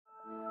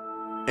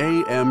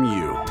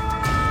AMU,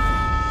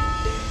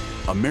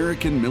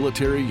 American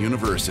Military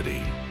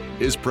University,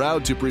 is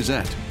proud to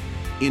present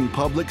In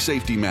Public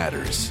Safety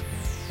Matters.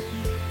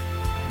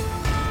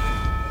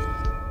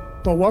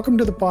 Well, welcome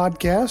to the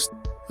podcast.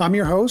 I'm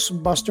your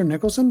host, Buster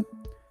Nicholson.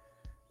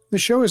 The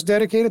show is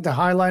dedicated to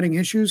highlighting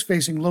issues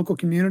facing local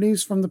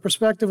communities from the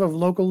perspective of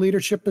local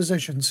leadership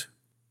positions.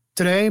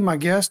 Today, my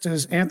guest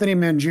is Anthony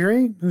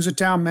Mangieri, who's a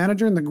town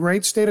manager in the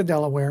great state of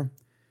Delaware.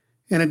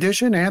 In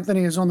addition,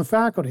 Anthony is on the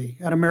faculty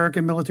at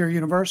American Military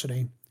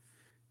University.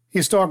 He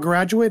has taught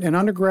graduate and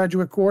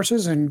undergraduate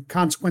courses in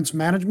consequence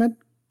management,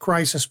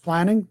 crisis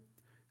planning,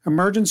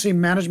 emergency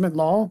management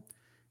law,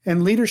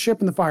 and leadership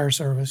in the fire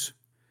service.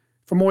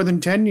 For more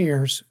than 10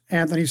 years,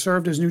 Anthony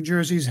served as New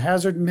Jersey's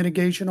hazard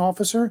mitigation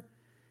officer,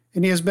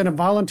 and he has been a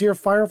volunteer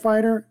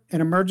firefighter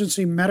and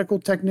emergency medical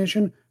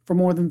technician for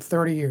more than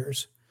 30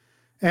 years.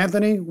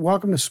 Anthony,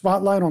 welcome to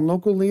Spotlight on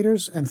Local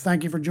Leaders, and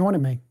thank you for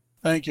joining me.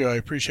 Thank you. I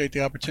appreciate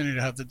the opportunity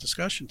to have the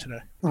discussion today.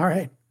 All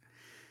right.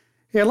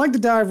 Yeah, I'd like to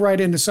dive right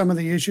into some of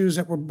the issues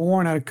that were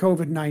born out of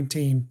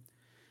COVID-19.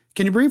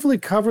 Can you briefly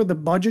cover the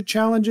budget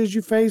challenges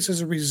you face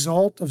as a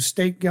result of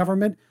state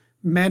government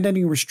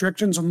mandating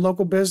restrictions on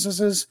local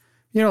businesses?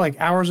 You know,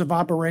 like hours of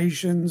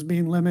operations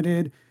being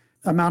limited,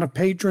 amount of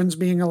patrons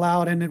being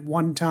allowed in at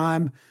one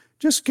time.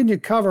 Just can you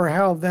cover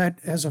how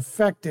that has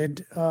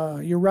affected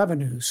your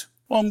revenues?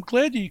 Well, I'm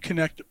glad that you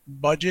connect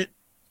budget,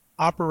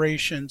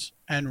 operations,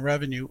 and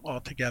revenue all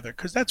together,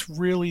 because that's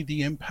really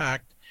the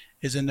impact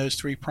is in those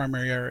three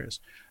primary areas.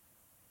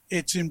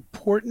 It's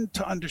important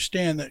to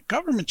understand that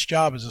government's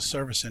job is a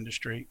service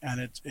industry,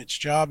 and its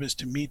job is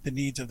to meet the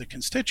needs of the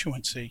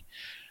constituency,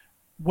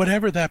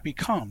 whatever that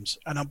becomes.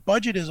 And a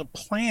budget is a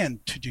plan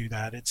to do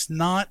that. It's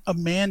not a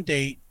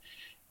mandate.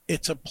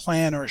 It's a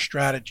plan or a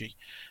strategy.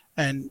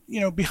 And,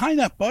 you know, behind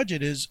that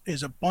budget is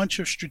a bunch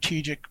of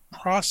strategic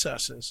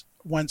processes.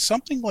 When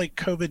something like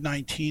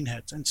COVID-19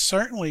 hits, and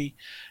certainly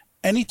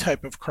any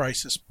type of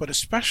crisis, but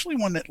especially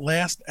one that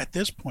lasts at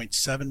this point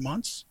 7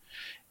 months,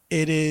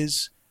 it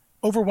is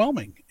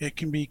overwhelming. It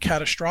can be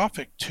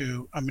catastrophic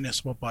to a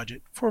municipal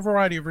budget for a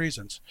variety of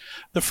reasons.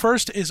 The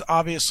first is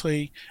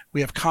obviously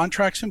we have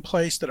contracts in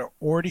place that are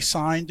already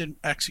signed and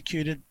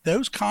executed.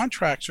 Those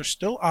contracts are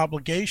still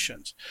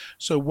obligations.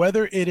 So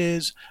whether it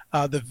is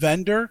the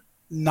vendor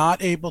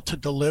not able to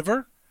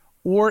deliver,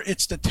 or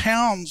it's the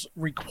town's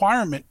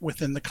requirement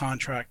within the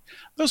contract,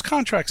 those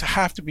contracts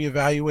have to be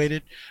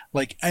evaluated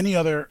like any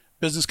other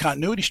business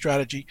continuity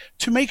strategy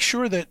to make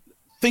sure that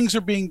things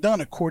are being done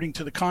according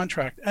to the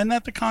contract and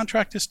that the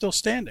contract is still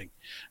standing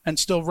and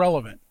still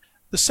relevant.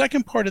 The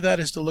second part of that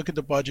is to look at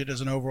the budget as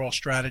an overall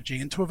strategy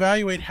and to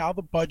evaluate how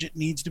the budget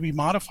needs to be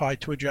modified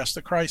to address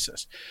the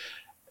crisis.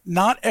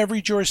 Not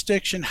every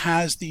jurisdiction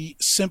has the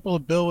simple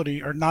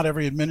ability, or not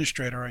every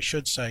administrator, I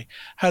should say,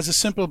 has a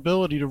simple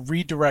ability to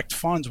redirect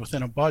funds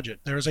within a budget.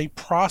 There is a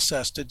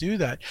process to do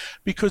that,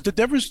 because the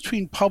difference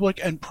between public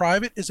and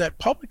private is that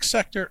public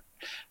sector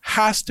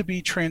has to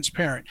be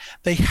transparent.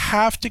 They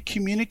have to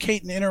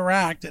communicate and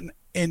interact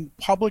in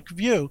public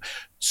view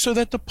so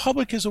that the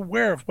public is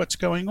aware of what's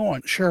going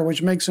on. Sure,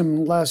 which makes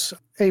them less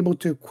able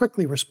to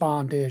quickly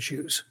respond to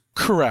issues.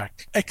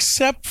 Correct,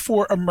 except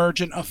for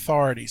emergent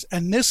authorities.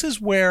 And this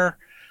is where,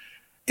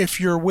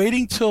 if you're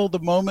waiting till the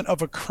moment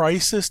of a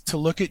crisis to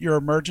look at your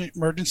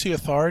emergency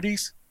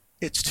authorities,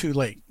 it's too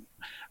late.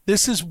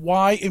 This is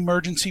why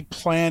emergency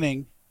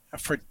planning,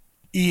 for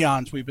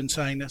eons we've been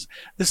saying this,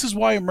 this is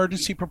why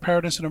emergency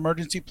preparedness and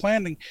emergency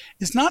planning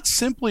is not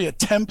simply a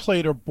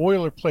template or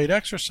boilerplate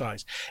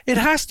exercise. It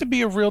has to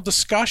be a real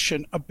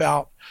discussion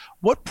about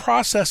what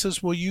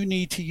processes will you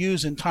need to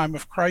use in time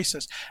of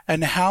crisis,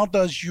 and how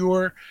does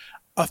your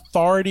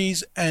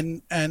authorities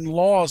and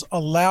laws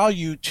allow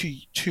you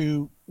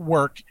to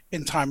work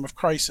in time of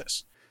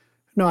crisis.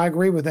 No, I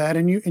agree with that.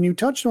 And you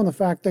touched on the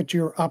fact that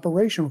your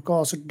operational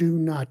costs do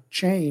not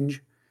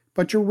change,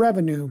 but your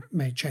revenue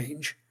may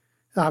change.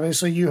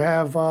 Obviously, you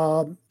have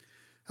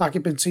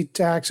occupancy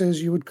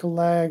taxes you would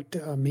collect,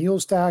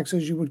 meals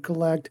taxes you would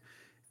collect.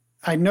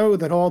 I know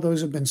that all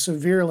those have been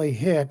severely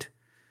hit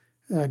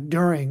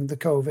during the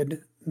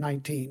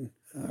COVID-19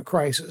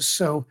 crisis.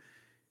 So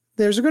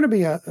there's going to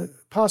be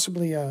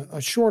possibly a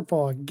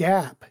shortfall, a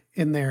gap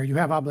in there. You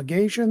have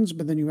obligations,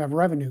 but then you have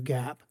revenue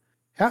gap.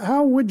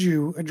 How would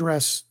you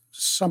address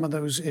some of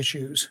those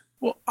issues?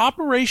 Well,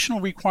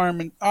 operational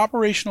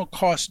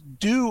costs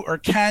do or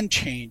can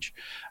change.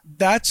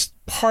 That's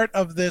part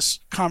of this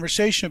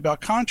conversation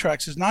about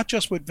contracts, is not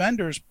just with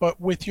vendors,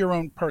 but with your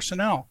own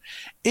personnel.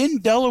 In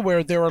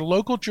Delaware, there are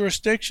local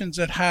jurisdictions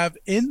that have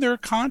in their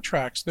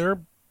contracts,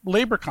 their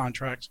labor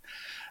contracts,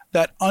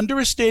 that under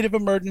a state of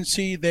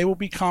emergency, they will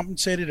be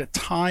compensated a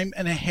time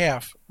and a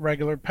half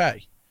regular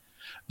pay.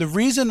 The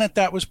reason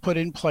that was put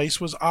in place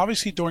was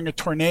obviously during a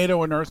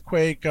tornado, an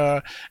earthquake,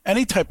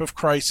 any type of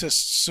crisis,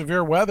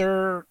 severe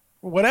weather,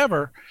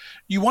 whatever,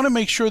 you want to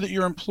make sure that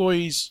your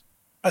employees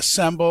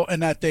assemble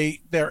and that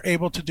they're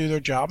able to do their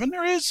job. And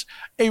there is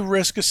a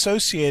risk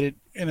associated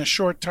in a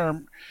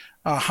short-term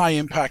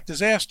high-impact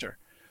disaster.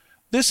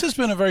 This has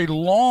been a very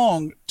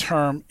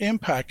long-term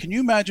impact. Can you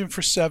imagine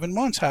for 7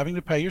 months having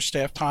to pay your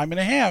staff time and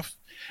a half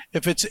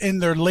if it's in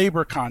their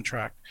labor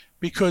contract?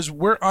 Because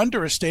we're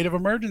under a state of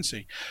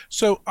emergency.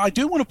 So I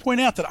do want to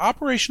point out that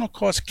operational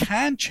costs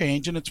can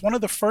change, and it's one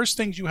of the first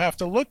things you have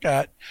to look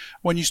at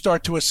when you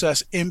start to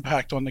assess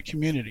impact on the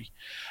community.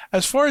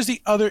 As far as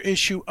the other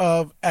issue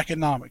of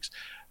economics,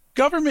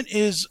 government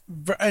is,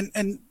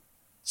 and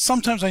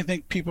sometimes I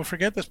think people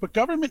forget this, but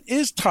government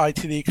is tied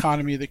to the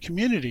economy of the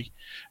community.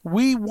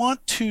 We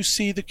want to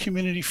see the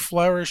community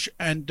flourish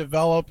and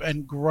develop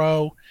and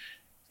grow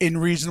in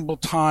reasonable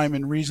time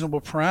and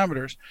reasonable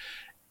parameters.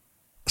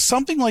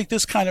 Something like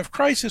this kind of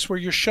crisis where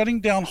you're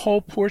shutting down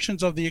whole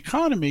portions of the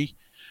economy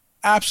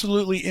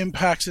absolutely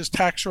impacts its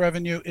tax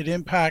revenue. It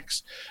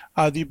impacts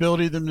the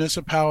ability of the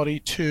municipality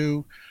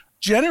to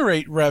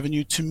generate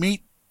revenue to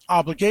meet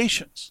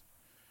obligations.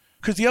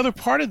 Because the other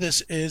part of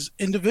this is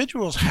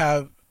individuals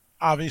have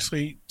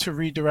obviously to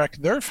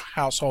redirect their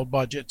household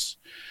budgets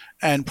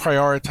and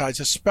prioritize,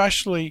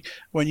 especially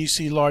when you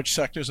see large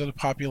sectors of the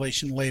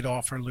population laid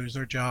off or lose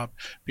their job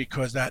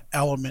because that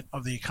element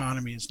of the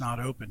economy is not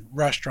open.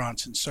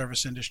 Restaurants and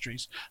service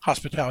industries,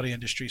 hospitality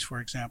industries,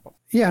 for example.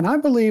 Yeah, and I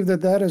believe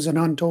that that is an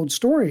untold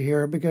story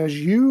here because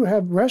you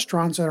have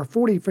restaurants that are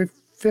 40,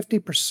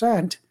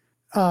 50%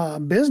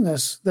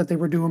 business that they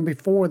were doing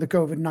before the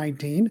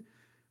COVID-19.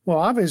 Well,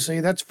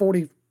 obviously, that's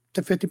 40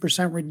 to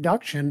 50%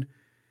 reduction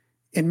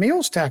in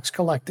meals tax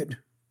collected.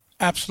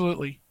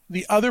 Absolutely.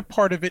 The other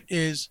part of it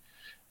is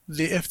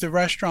if the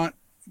restaurant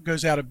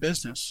goes out of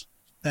business,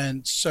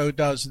 then so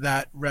does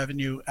that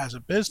revenue as a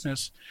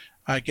business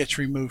gets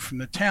removed from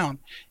the town.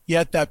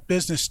 Yet that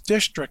business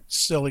district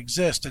still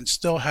exists and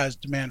still has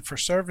demand for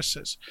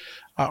services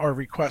or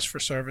requests for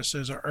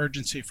services or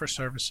urgency for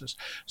services.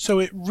 So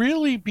it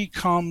really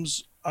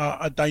becomes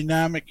a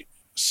dynamic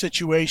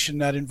situation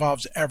that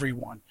involves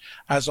everyone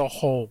as a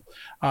whole.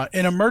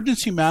 In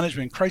emergency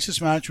management, crisis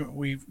management,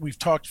 we've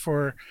talked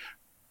for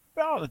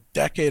about a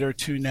decade or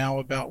two now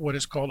about what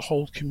is called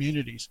whole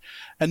communities.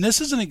 And this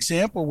is an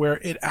example where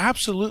it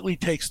absolutely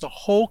takes the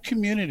whole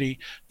community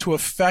to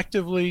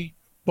effectively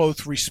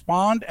both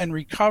respond and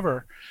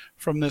recover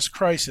from this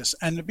crisis.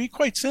 And to be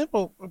quite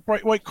simple,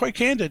 quite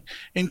candid,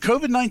 in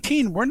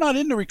COVID-19, we're not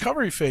in the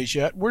recovery phase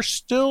yet. We're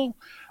still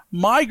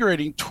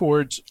migrating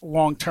towards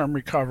long-term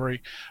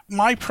recovery.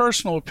 My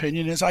personal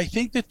opinion is I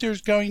think that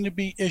there's going to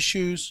be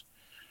issues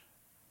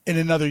in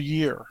another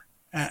year.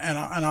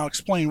 And I'll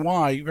explain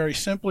why very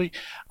simply.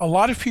 A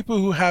lot of people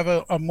who have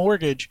a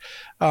mortgage,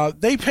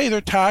 they pay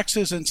their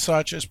taxes and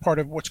such as part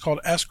of what's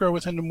called escrow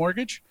within the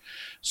mortgage.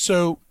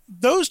 So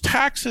those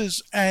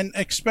taxes and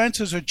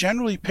expenses are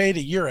generally paid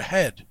a year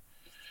ahead.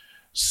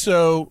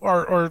 So,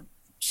 or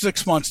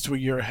 6 months to a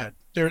year ahead.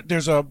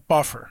 There's a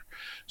buffer.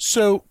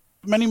 So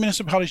many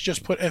municipalities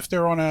just put, if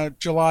they're on a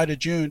July to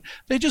June,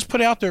 they just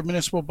put out their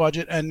municipal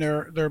budget and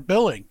their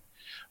billing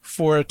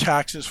for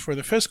taxes for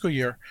the fiscal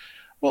year.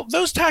 Well,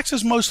 those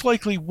taxes most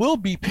likely will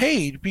be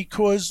paid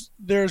because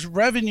there's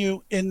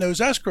revenue in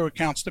those escrow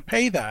accounts to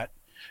pay that,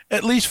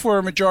 at least for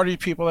a majority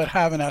of people that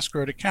have an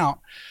escrowed account.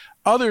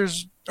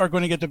 Others are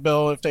going to get the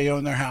bill if they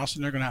own their house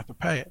and they're going to have to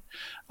pay it.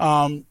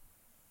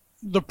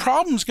 The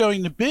problem's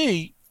going to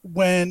be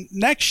when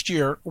next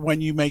year,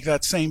 when you make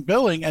that same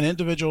billing, an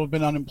individual has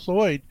been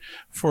unemployed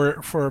for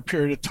a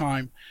period of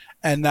time,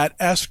 and that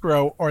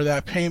escrow or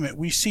that payment,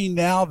 we see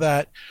now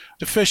that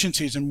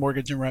deficiencies in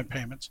mortgage and rent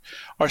payments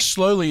are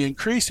slowly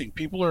increasing.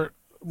 People are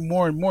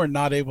more and more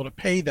not able to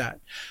pay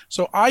that.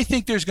 So I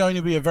think there's going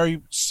to be a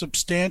very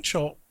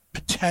substantial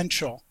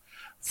potential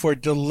for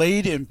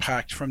delayed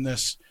impact from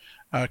this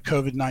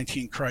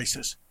COVID-19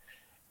 crisis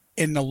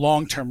in the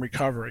long-term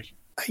recovery.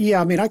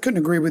 Yeah, I mean, I couldn't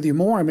agree with you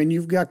more. I mean,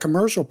 you've got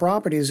commercial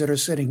properties that are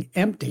sitting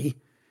empty.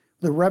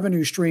 The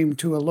revenue stream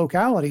to a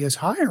locality is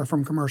higher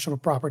from commercial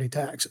property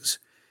taxes.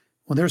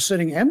 Well, they're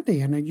sitting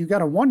empty, and you got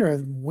to wonder,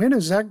 when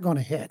is that going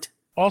to hit?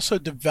 Also,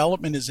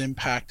 development is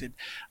impacted.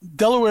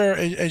 Delaware,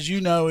 as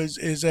you know,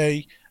 is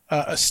a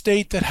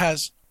state that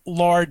has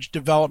large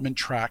development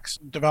tracts,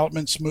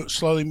 developments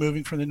slowly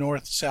moving from the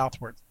north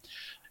southward.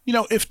 You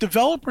know, if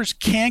developers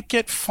can't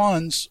get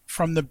funds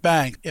from the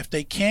bank, if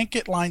they can't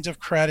get lines of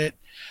credit,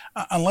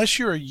 unless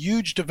you're a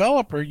huge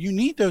developer, you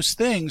need those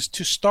things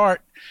to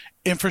start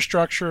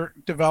infrastructure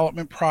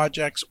development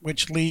projects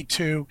which lead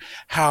to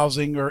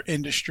housing or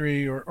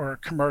industry or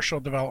commercial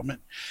development.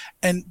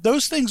 And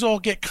those things all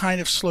get kind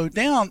of slowed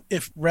down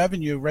if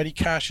revenue, ready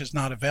cash, is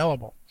not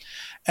available.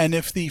 And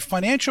if the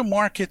financial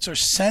markets are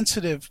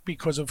sensitive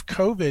because of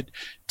COVID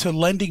to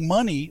lending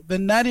money,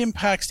 then that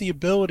impacts the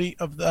ability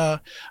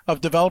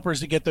of developers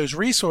to get those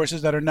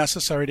resources that are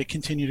necessary to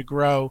continue to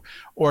grow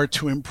or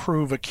to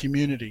improve a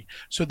community.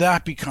 So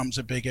that becomes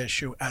a big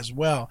issue as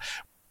well.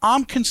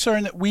 I'm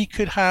concerned that we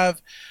could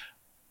have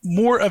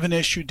more of an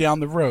issue down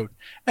the road.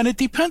 And it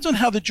depends on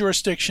how the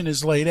jurisdiction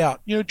is laid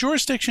out. You know,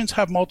 jurisdictions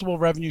have multiple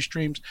revenue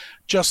streams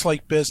just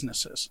like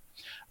businesses.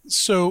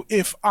 So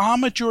if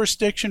I'm a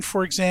jurisdiction,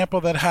 for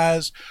example, that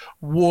has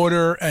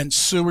water and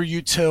sewer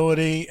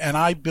utility, and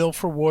I bill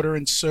for water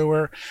and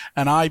sewer,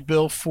 and I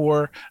bill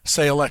for,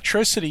 say,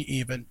 electricity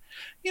even,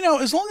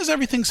 as long as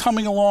everything's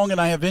humming along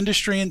and I have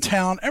industry in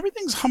town,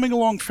 everything's humming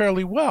along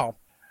fairly well.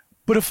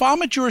 But if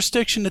I'm a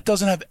jurisdiction that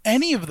doesn't have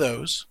any of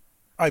those,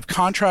 I've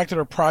contracted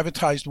or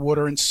privatized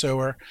water and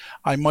sewer,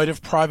 I might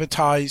have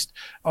privatized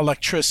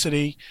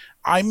electricity,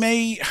 I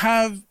may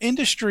have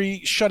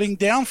industry shutting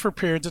down for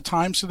periods of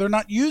time, so they're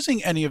not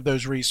using any of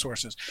those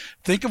resources.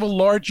 Think of a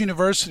large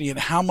university and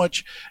how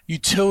much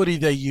utility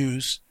they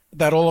use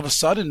that all of a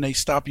sudden they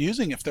stop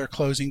using if they're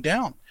closing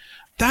down.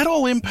 That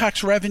all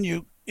impacts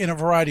revenue in a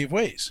variety of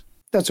ways.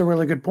 That's a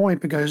really good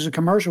point, because the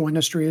commercial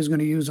industry is going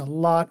to use a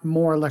lot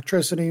more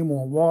electricity,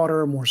 more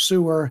water, more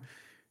sewer.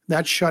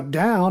 That's shut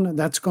down.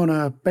 That's going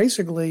to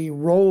basically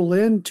roll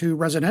into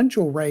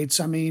residential rates.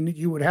 I mean,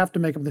 you would have to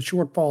make up the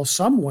shortfall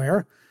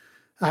somewhere.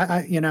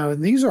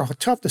 These are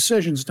tough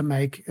decisions to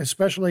make,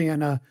 especially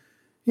in a,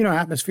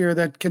 atmosphere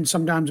that can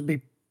sometimes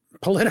be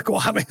political,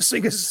 obviously,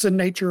 because it's the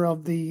nature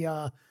of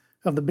the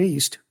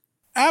beast.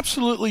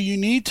 Absolutely.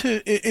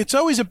 It's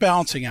always a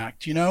balancing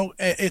act,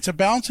 it's a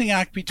balancing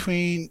act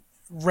between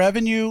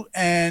revenue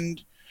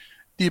and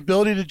the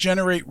ability to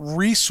generate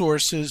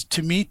resources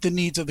to meet the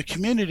needs of the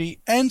community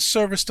and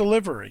service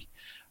delivery.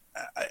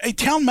 A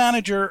town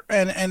manager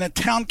and a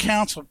town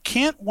council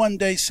can't one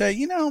day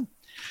say,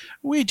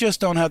 we just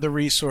don't have the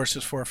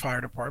resources for a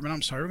fire department.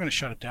 I'm sorry, we're going to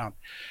shut it down.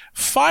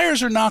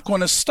 Fires are not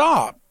going to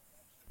stop.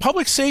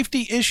 Public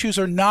safety issues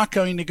are not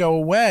going to go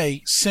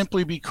away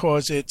simply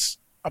because it's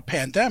a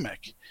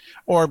pandemic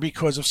or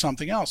because of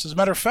something else. As a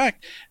matter of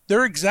fact,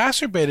 they're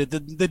exacerbated.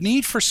 The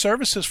need for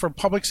services for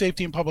public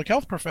safety and public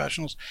health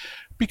professionals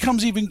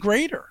becomes even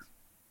greater.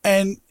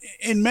 And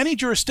in many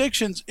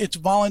jurisdictions, it's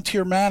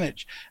volunteer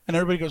managed. And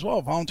everybody goes,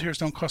 well, volunteers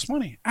don't cost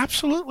money.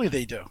 Absolutely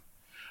they do.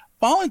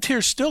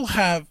 Volunteers still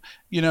have,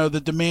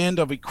 the demand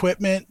of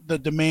equipment, the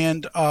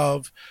demand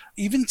of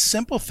even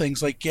simple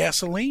things like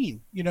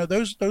gasoline.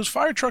 Those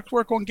fire trucks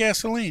work on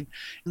gasoline.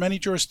 Many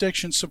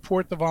jurisdictions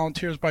support the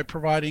volunteers by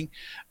providing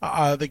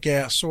the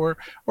gas, or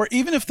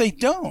even if they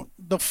don't,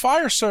 the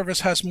fire service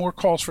has more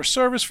calls for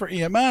service for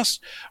EMS,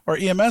 or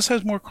EMS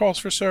has more calls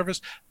for service.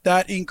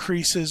 That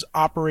increases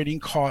operating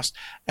costs,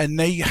 and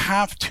they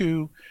have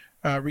to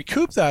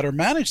recoup that or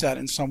manage that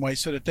in some way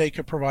so that they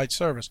could provide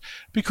service,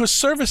 because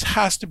service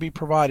has to be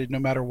provided no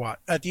matter what.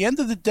 At the end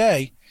of the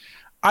day,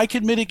 I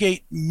could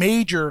mitigate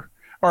major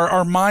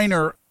or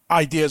minor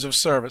ideas of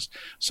service.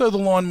 So the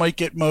lawn might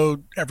get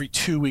mowed every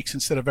 2 weeks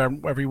instead of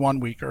every 1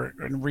 week, or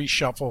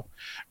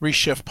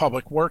reshift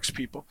public works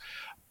people.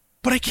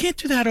 But I can't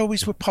do that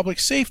always with public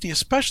safety,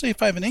 especially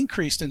if I have an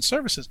increase in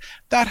services.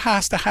 That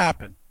has to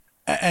happen.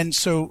 And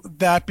so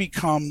that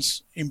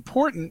becomes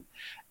important.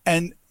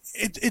 And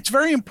it's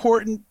very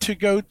important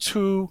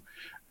to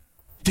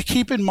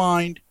keep in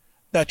mind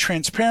that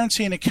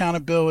transparency and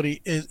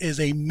accountability is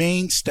a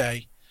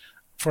mainstay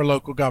for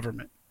local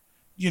government.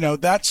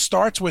 That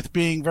starts with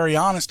being very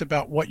honest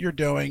about what you're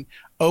doing,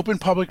 open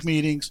public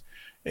meetings,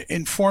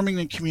 informing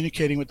and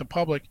communicating with the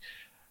public.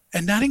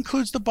 And that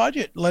includes the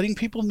budget, letting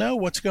people know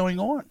what's going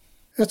on.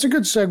 That's a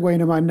good segue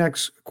into my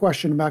next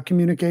question about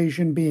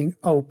communication being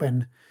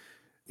open.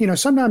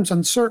 Sometimes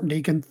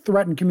uncertainty can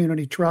threaten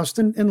community trust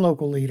in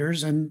local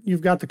leaders, and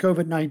you've got the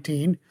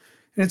COVID-19, and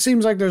it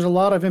seems like there's a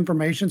lot of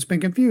information that's been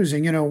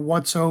confusing.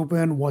 What's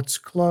open, what's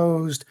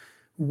closed,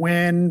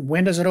 when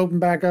does it open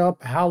back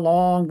up, how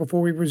long before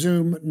we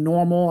resume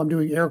normal, I'm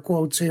doing air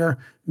quotes here,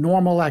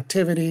 normal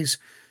activities.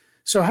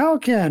 So how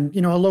can,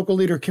 a local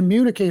leader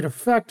communicate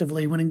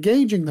effectively when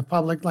engaging the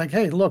public, like,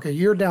 hey, look, a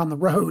year down the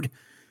road,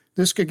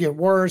 this could get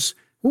worse?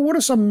 Well, what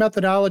are some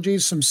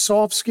methodologies, some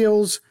soft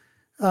skills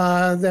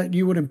that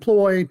you would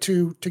employ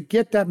to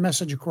get that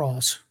message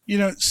across?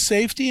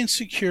 Safety and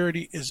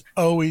security is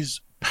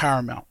always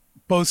paramount.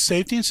 Both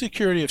safety and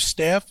security of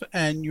staff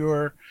and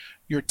your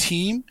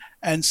team,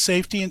 and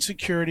safety and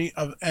security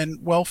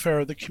and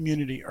welfare of the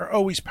community are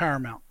always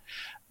paramount.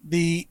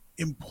 The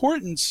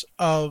importance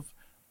of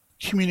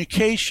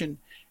communication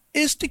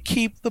is to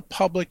keep the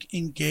public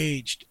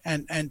engaged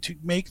and to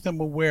make them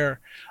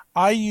aware.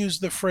 I use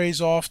the phrase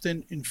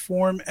often: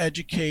 inform,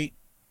 educate,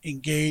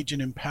 engage,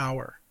 and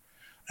empower.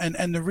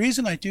 And the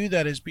reason I do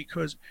that is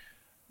because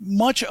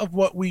much of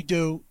what we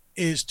do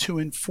is to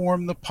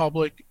inform the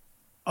public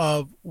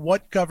of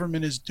what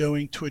government is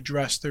doing to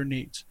address their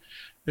needs.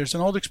 There's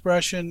an old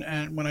expression,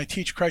 and when I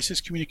teach crisis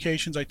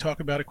communications, I talk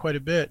about it quite a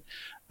bit,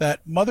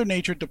 that Mother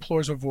Nature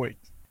deplores a void.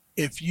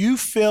 If you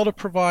fail to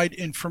provide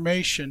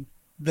information,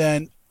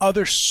 then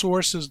other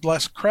sources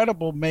less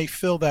credible may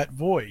fill that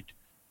void.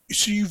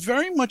 So you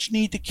very much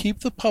need to keep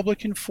the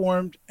public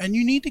informed, and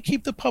you need to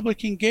keep the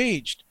public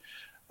engaged.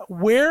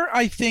 Where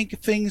I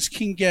think things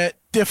can get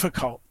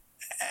difficult,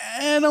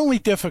 and only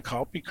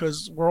difficult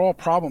because we're all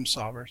problem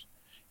solvers,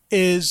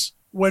 is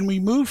when we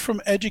move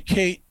from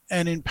educate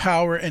and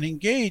empower and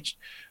engage,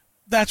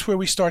 that's where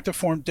we start to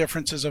form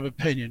differences of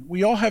opinion.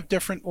 We all have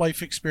different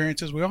life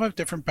experiences. We all have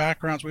different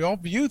backgrounds. We all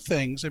view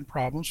things and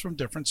problems from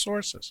different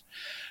sources.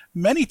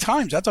 Many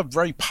times that's a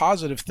very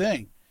positive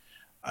thing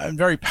and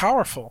very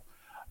powerful.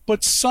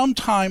 But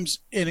sometimes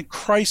in a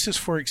crisis,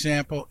 for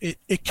example,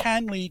 it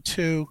can lead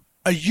to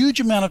a huge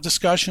amount of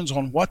discussions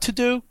on what to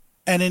do.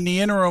 And in the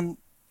interim,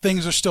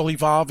 things are still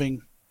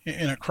evolving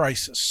in a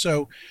crisis.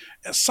 So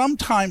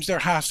sometimes there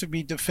has to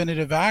be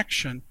definitive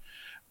action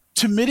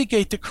to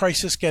mitigate the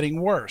crisis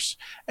getting worse.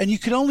 And you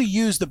can only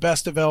use the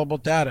best available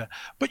data.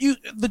 But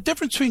the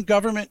difference between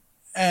government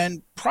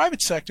and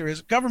private sector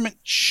is government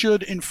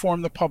should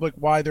inform the public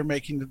why they're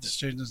making the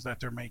decisions that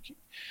they're making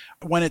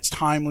when it's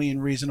timely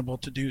and reasonable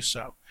to do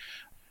so.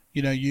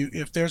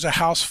 If there's a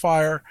house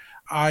fire,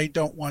 I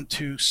don't want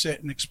to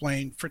sit and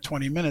explain for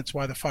 20 minutes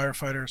why the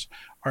firefighters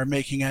are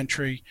making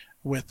entry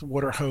with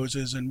water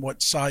hoses and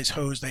what size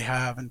hose they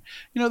have. And,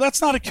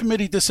 that's not a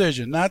committee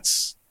decision.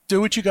 That's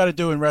do what you got to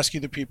do and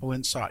rescue the people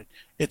inside.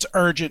 It's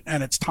urgent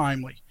and it's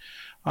timely.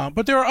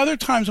 But there are other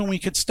times when we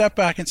could step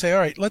back and say, all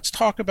right, let's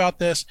talk about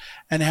this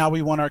and how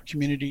we want our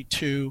community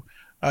to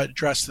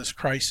address this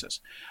crisis.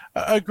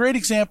 A great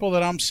example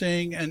that I'm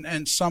seeing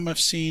and some have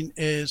seen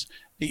is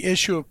the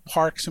issue of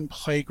parks and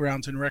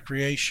playgrounds and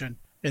recreation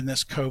in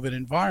this COVID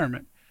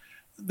environment.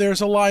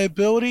 There's a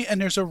liability and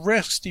there's a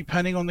risk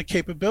depending on the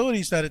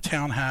capabilities that a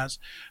town has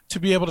to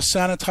be able to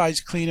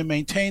sanitize, clean, and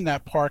maintain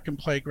that park and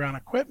playground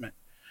equipment.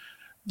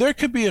 There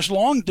could be a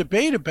long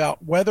debate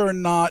about whether or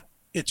not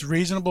it's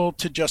reasonable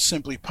to just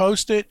simply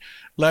post it,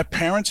 let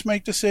parents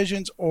make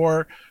decisions,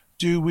 or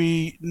do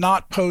we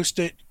not post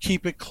it,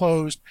 keep it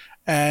closed,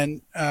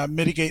 and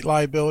mitigate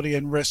liability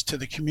and risk to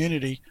the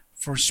community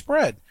for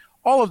spread.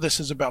 All of this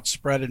is about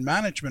spread and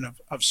management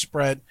of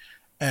spread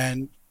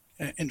and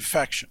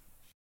infection.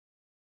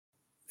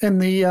 And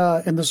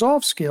the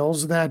soft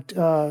skills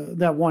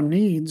that one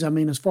needs,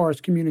 as far as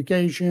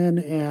communication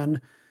and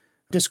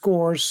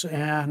discourse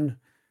and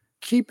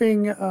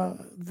keeping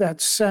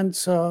that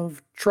sense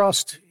of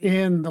trust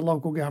in the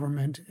local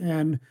government.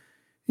 And,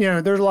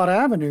 there's a lot of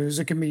avenues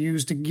that can be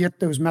used to get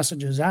those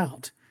messages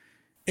out.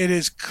 It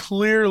is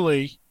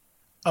clearly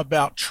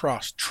about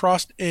trust.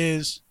 Trust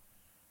is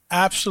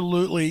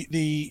absolutely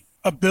the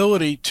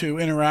ability to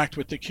interact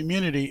with the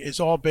community is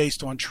all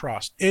based on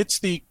trust. It's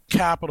the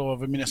capital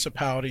of a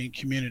municipality and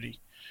community.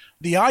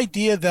 The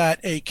idea that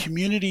a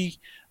community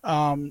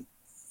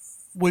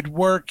would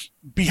work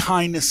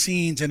behind the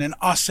scenes in an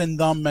us and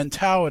them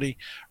mentality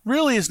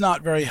really is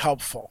not very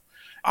helpful.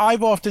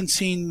 I've often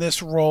seen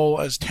this role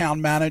as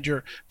town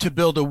manager to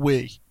build a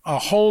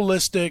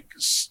holistic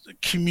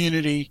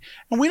community.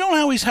 And we don't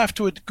always have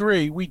to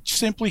agree. We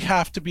simply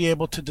have to be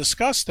able to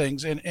discuss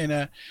things in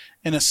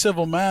a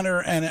civil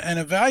manner and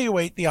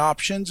evaluate the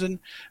options and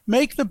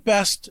make the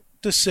best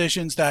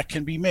decisions that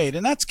can be made.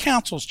 And that's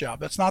council's job.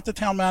 That's not the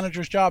town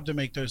manager's job to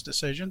make those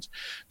decisions.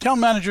 Town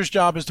manager's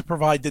job is to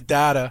provide the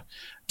data,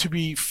 to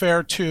be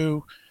fair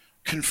to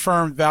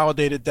confirmed,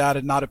 validated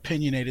data, not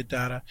opinionated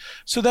data,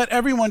 so that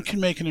everyone can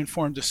make an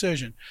informed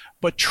decision.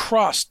 But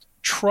trust,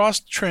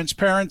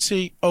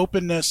 transparency,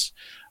 openness,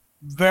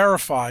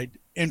 verified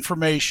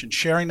information,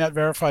 sharing that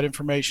verified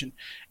information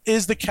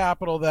is the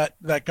capital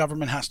that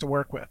government has to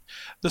work with.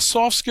 The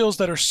soft skills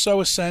that are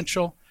so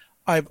essential,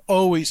 I've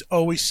always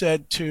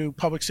said to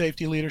public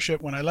safety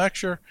leadership when I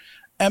lecture,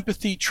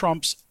 empathy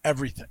trumps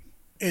everything.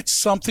 It's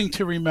something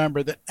to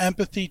remember that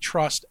empathy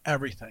trusts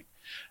everything.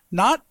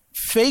 Not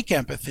fake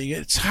empathy,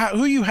 it's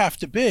who you have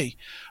to be,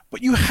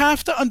 but you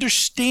have to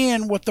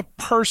understand what the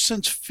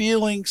person's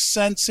feeling,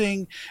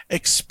 sensing,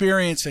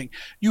 experiencing.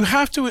 You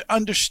have to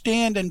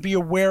understand and be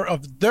aware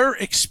of their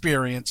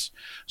experience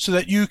so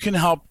that you can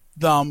help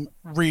them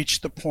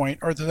reach the point,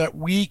 or that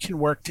we can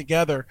work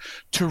together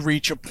to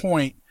reach a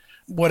point,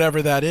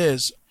 whatever that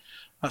is.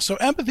 So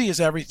empathy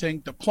is everything.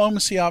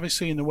 Diplomacy,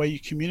 obviously, in the way you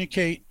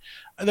communicate.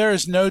 There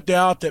is no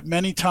doubt that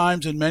many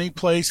times in many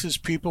places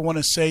people want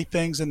to say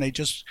things and they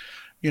just,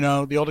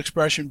 the old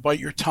expression, bite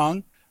your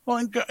tongue. Well,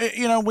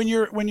 and, when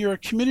you're a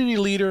community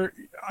leader,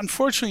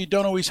 unfortunately, you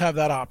don't always have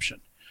that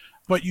option.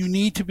 But you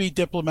need to be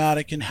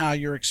diplomatic in how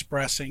you're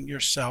expressing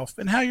yourself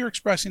and how you're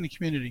expressing the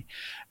community.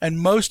 And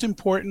most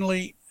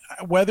importantly,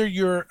 whether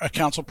you're a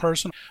council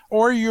person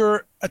or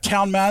you're a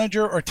town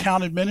manager or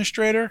town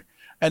administrator,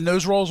 and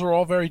those roles are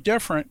all very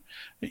different,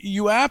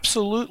 you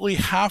absolutely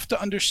have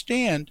to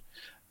understand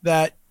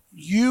that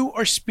you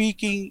are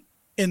speaking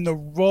in the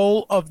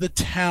role of the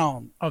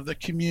town, of the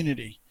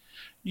community.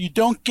 You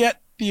don't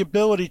get the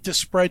ability to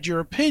spread your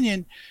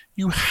opinion.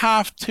 You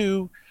have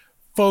to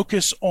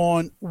focus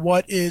on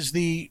what is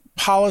the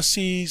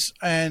policies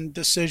and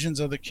decisions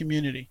of the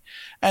community.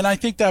 And I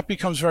think that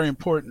becomes very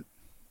important.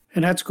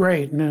 And that's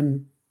great. And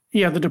then,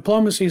 the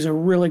diplomacy is a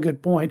really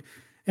good point.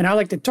 And I'd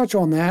like to touch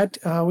on that.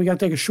 We got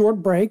to take a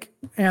short break,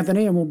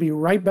 Anthony, and we'll be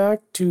right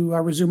back to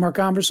resume our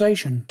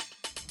conversation.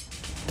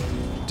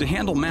 To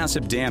handle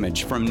massive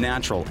damage from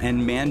natural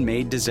and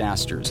man-made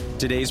disasters,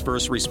 today's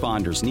first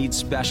responders need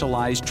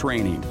specialized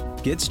training.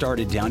 Get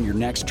started down your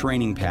next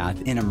training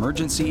path in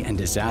emergency and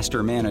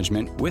disaster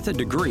management with a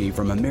degree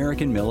from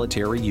American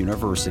Military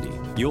University.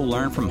 You'll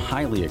learn from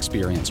highly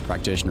experienced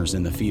practitioners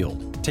in the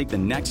field. Take the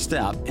next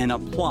step and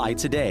apply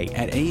today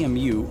at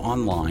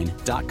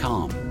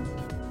amuonline.com.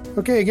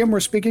 Okay, again, we're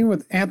speaking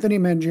with Anthony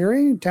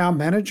Mangieri, town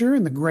manager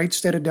in the great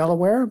state of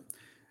Delaware.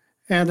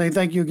 Anthony,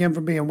 thank you again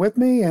for being with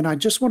me. And I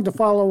just wanted to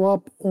follow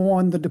up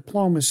on the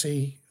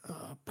diplomacy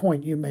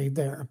point you made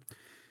there.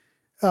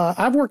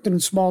 I've worked in a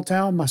small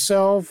town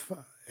myself,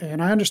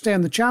 and I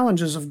understand the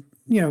challenges of,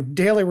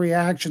 daily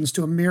reactions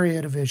to a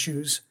myriad of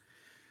issues.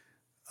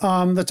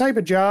 The type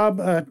of job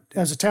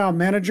as a town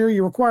manager,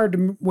 you're required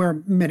to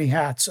wear many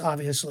hats,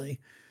 obviously.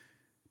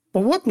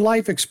 But what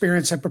life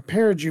experience had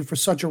prepared you for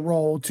such a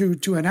role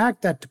to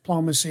enact that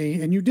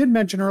diplomacy? And you did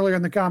mention earlier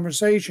in the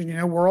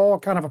conversation, we're all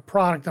kind of a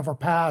product of our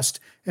past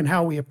and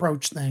how we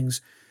approach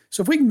things.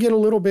 So if we can get a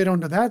little bit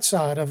onto that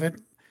side of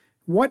it,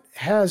 what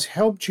has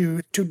helped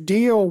you to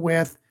deal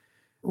with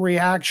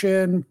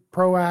reaction,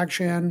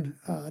 proaction,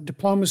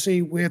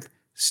 diplomacy with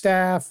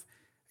staff,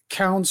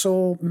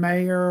 council,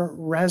 mayor,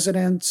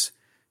 residents?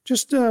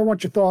 Just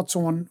want your thoughts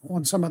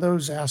on some of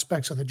those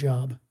aspects of the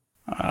job.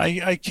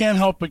 I can't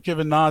help but give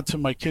a nod to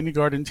my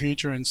kindergarten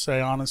teacher and say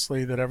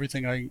honestly that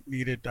everything I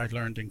needed I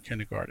learned in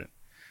kindergarten.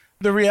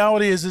 The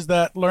reality is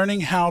that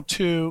learning how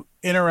to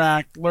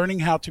interact, learning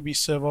how to be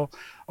civil,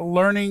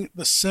 learning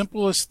the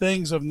simplest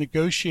things of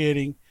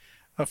negotiating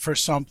for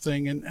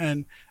something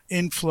and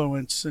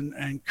influence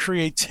and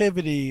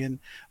creativity and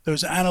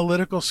those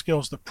analytical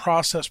skills, the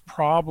process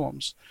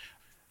problems,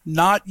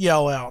 not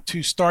yell out,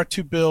 to start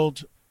to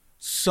build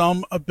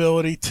some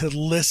ability to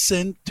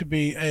listen, to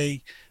be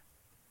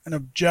an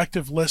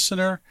objective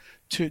listener,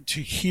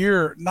 to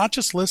hear, not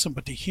just listen,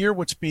 but to hear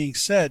what's being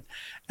said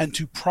and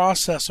to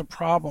process a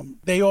problem.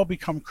 They all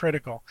become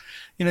critical.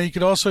 You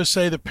could also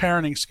say the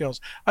parenting skills.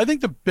 I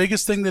think the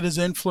biggest thing that has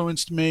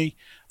influenced me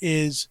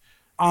is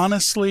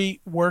honestly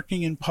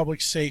working in public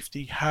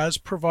safety has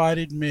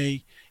provided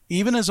me,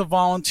 even as a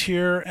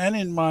volunteer and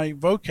in my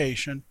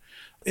vocation,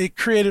 it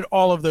created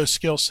all of those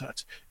skill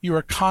sets. You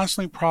are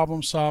constantly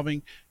problem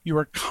solving. You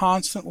are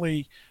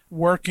constantly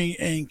working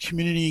in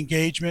community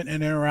engagement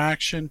and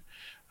interaction.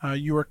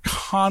 You are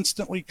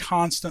constantly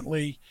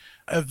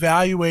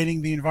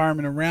evaluating the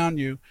environment around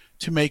you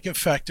to make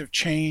effective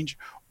change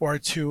or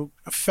to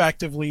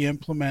effectively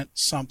implement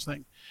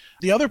something.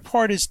 The other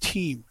part is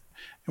team.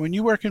 And when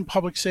you work in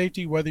public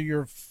safety, whether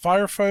you're a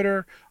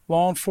firefighter,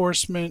 law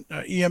enforcement,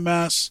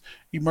 EMS,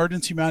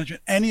 emergency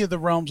management, any of the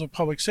realms of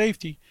public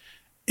safety,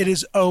 it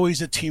is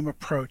always a team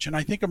approach. And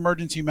I think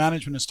emergency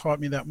management has taught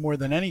me that more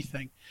than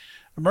anything.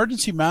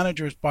 Emergency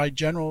managers, by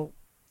general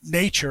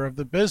nature of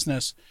the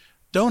business,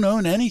 don't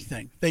own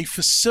anything. They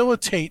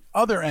facilitate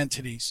other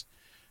entities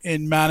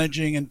in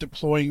managing and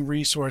deploying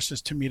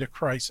resources to meet a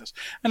crisis.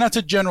 And that's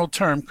a general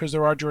term because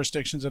there are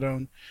jurisdictions that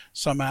own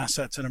some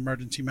assets in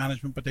emergency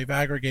management, but they've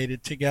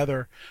aggregated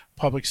together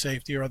public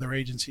safety or other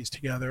agencies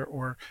together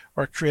or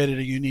created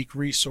a unique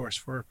resource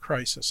for a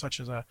crisis,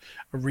 such as a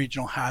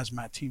regional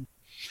hazmat team.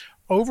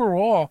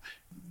 Overall,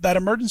 that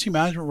emergency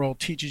management role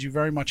teaches you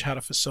very much how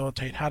to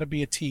facilitate, how to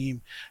be a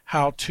team,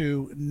 how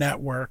to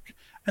network,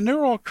 and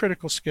they're all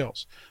critical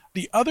skills.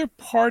 The other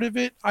part of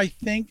it, I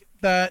think,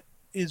 that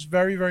is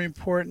very, very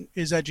important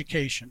is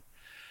education.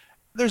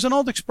 There's an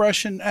old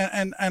expression,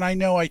 and I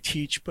know I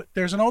teach, but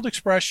there's an old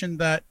expression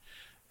that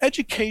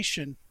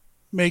education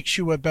makes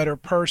you a better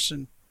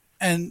person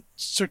and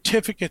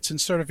certificates and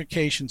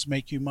certifications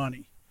make you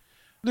money.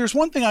 There's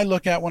one thing I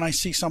look at when I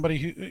see somebody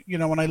who,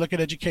 when I look at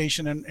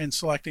education and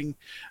selecting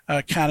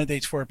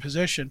candidates for a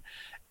position.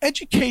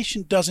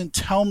 Education doesn't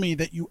tell me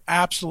that you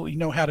absolutely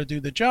know how to do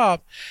the job.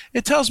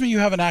 It tells me you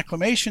have an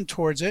acclimation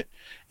towards it.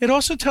 It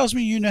also tells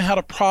me you know how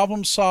to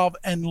problem solve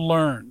and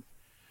learn.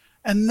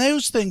 And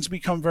those things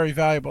become very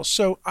valuable.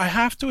 So I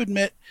have to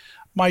admit,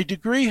 my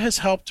degree has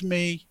helped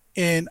me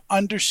in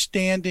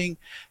understanding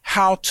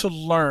how to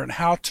learn,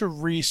 how to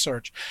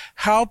research,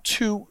 how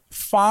to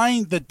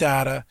find the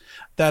data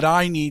that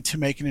I need to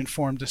make an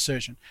informed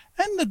decision,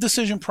 and the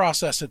decision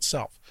process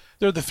itself.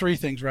 They're the three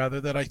things, rather,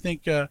 that I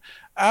think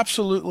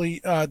absolutely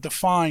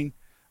define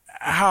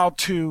how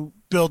to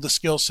build the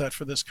skill set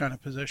for this kind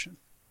of position.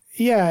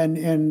 Yeah,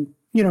 and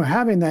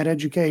having that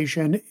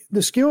education,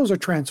 the skills are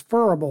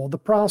transferable, the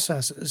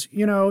processes.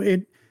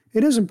 It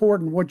is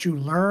important what you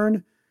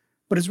learn,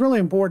 but it's really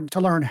important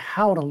to learn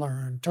how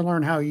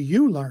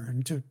you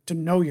learn, to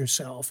know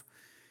yourself.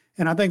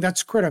 And I think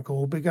that's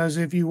critical because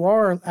if you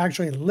are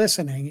actually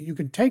listening, you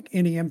can take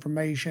any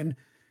information,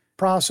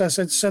 process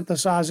it,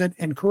 synthesize it,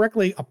 and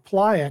correctly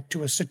apply it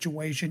to a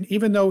situation,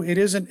 even though it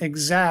isn't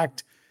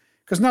exact,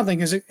 because nothing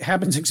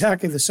happens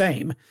exactly the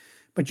same.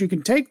 But you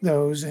can take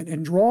those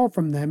and draw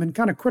from them and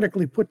kind of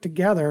critically put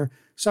together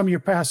some of your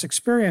past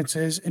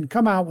experiences and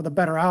come out with a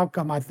better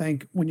outcome, I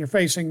think, when you're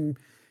facing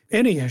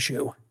any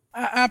issue.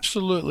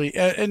 Absolutely.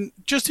 And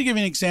just to give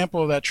you an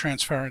example of that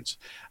transference.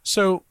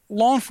 So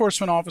law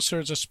enforcement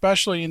officers,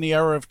 especially in the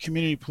era of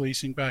community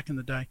policing back in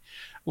the day,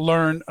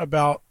 learn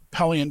about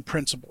Pellian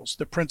principles,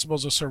 the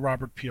principles of Sir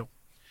Robert Peel.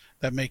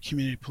 that make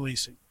community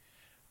policing.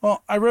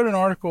 Well, I wrote an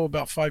article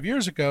about 5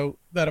 years ago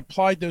that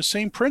applied those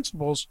same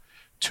principles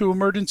to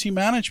emergency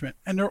management,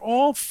 and they're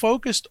all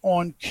focused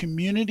on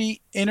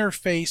community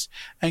interface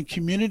and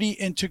community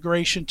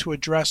integration to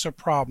address a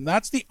problem.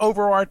 That's the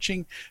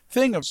overarching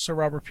thing of Sir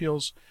Robert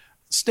Peel's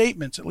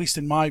statements, at least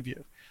in my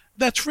view.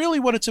 That's really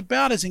what it's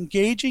about, is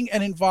engaging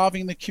and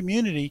involving the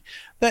community,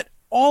 that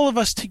all of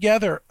us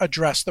together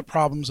address the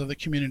problems of the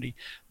community,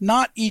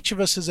 not each of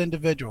us as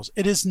individuals.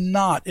 It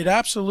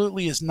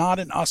absolutely is not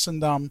an us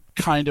and them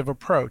kind of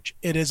approach.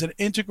 It is an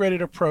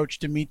integrated approach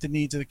to meet the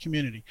needs of the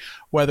community,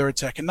 whether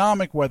it's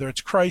economic, whether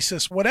it's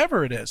crisis,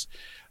 whatever it is.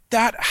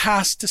 That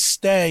has to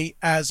stay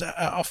as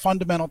a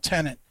fundamental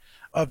tenet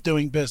of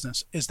doing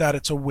business, is that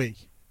it's a we.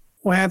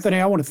 Well, Anthony,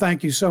 I want to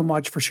thank you so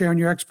much for sharing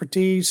your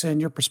expertise and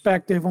your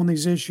perspective on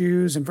these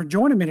issues and for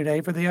joining me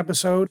today for the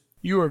episode.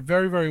 You are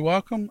very, very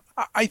welcome.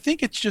 I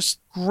think it's just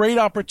great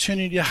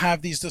opportunity to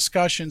have these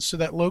discussions so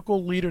that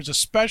local leaders,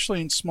 especially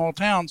in small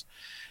towns,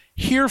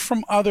 hear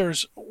from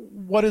others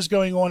what is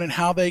going on and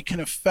how they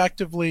can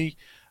effectively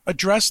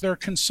address their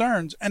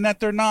concerns, and that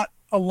they're not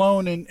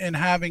alone in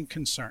having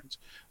concerns.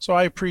 So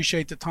I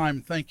appreciate the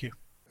time. Thank you.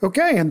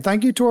 Okay, and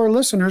thank you to our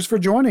listeners for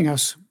joining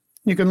us.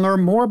 You can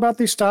learn more about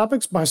these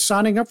topics by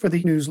signing up for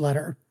the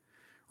newsletter.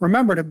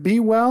 Remember to be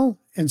well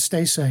and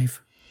stay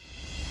safe.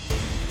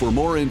 For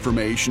more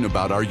information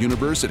about our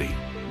university,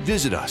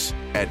 visit us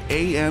at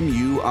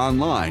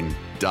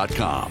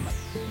amuonline.com.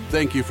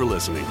 Thank you for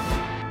listening.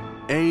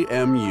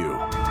 AMU,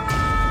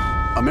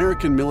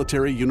 American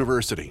Military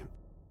University.